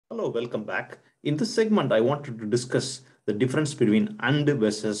Hello, welcome back. In this segment, I wanted to discuss the difference between AND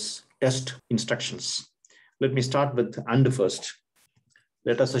versus test instructions. Let me start with AND first.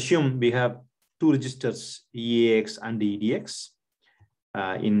 Let us assume we have two registers, EAX and EDX.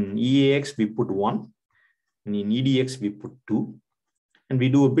 In EAX, we put 1, and in EDX, we put 2. And we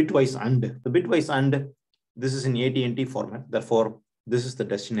do a bitwise AND. The bitwise AND, this is in AT&T format. Therefore, this is the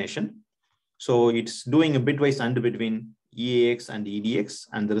destination. So it's doing a bitwise AND between EAX and EDX,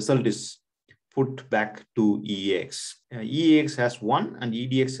 and the result is put back to EAX. EAX has 1 and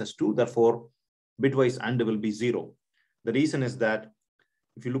EDX has 2. Therefore, bitwise AND will be 0. The reason is that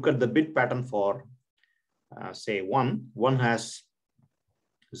if you look at the bit pattern for, say, 1 has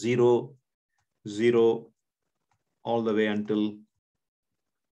 0, 0, all the way until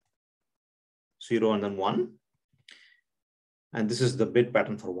 0 and then 1. And this is the bit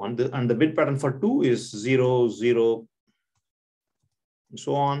pattern for 1. And the bit pattern for 2 is 0, 0, and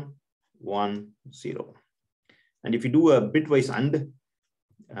so on, 1, 0. And if you do a bitwise AND,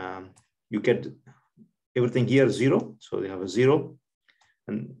 you get everything here 0. So they have a 0.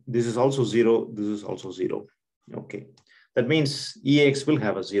 And this is also 0. This is also 0. Okay. That means EAX will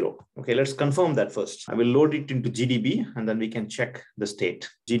have a 0. Okay, let's confirm that first. I will load it into GDB and then we can check the state.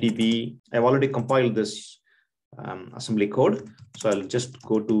 GDB, I've already compiled this assembly code. So I'll just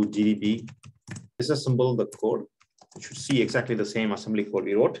go to GDB, disassemble the code. You should see exactly the same assembly code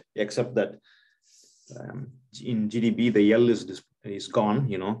we wrote, except that in GDB, the L is gone.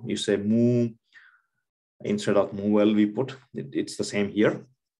 You know, you say move instead of move L, we put it's the same here.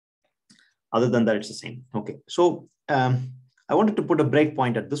 Other than that, it's the same. Okay, so I wanted to put a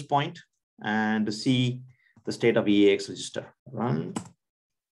breakpoint at this point and to see the state of EAX register. Run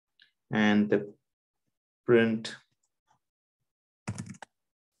and the print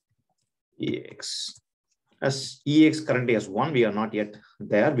EAX. As EAX currently has 1, we are not yet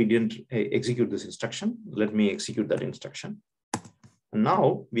there. We didn't execute this instruction. Let me execute that instruction. And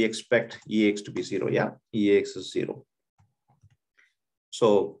now we expect EAX to be 0. Yeah, EAX is 0.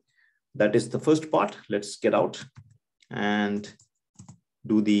 So that is the first part. Let's get out and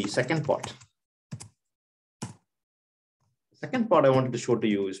do the second part. The second part I wanted to show to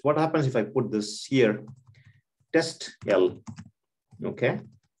you is what happens if I put this here, testl. Okay.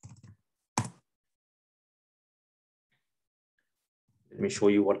 Let me show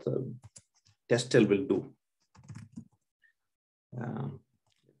you what the testl will do.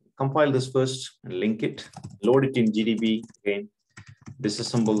 Compile this first and link it, load it in GDB again,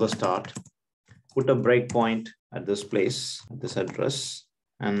 disassemble the start, put a breakpoint at this place, at this address,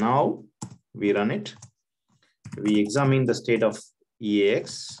 and now we run it. We examine the state of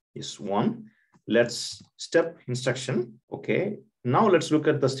EAX is 1. Let's step instruction. Okay, now let's look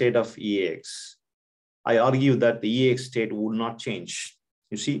at the state of EAX. I argue that the EAX state would not change.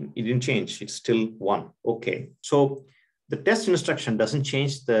 You see, it didn't change. It's still 1. Okay. So the test instruction doesn't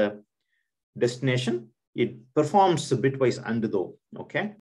change the destination. It performs the bitwise AND though. Okay.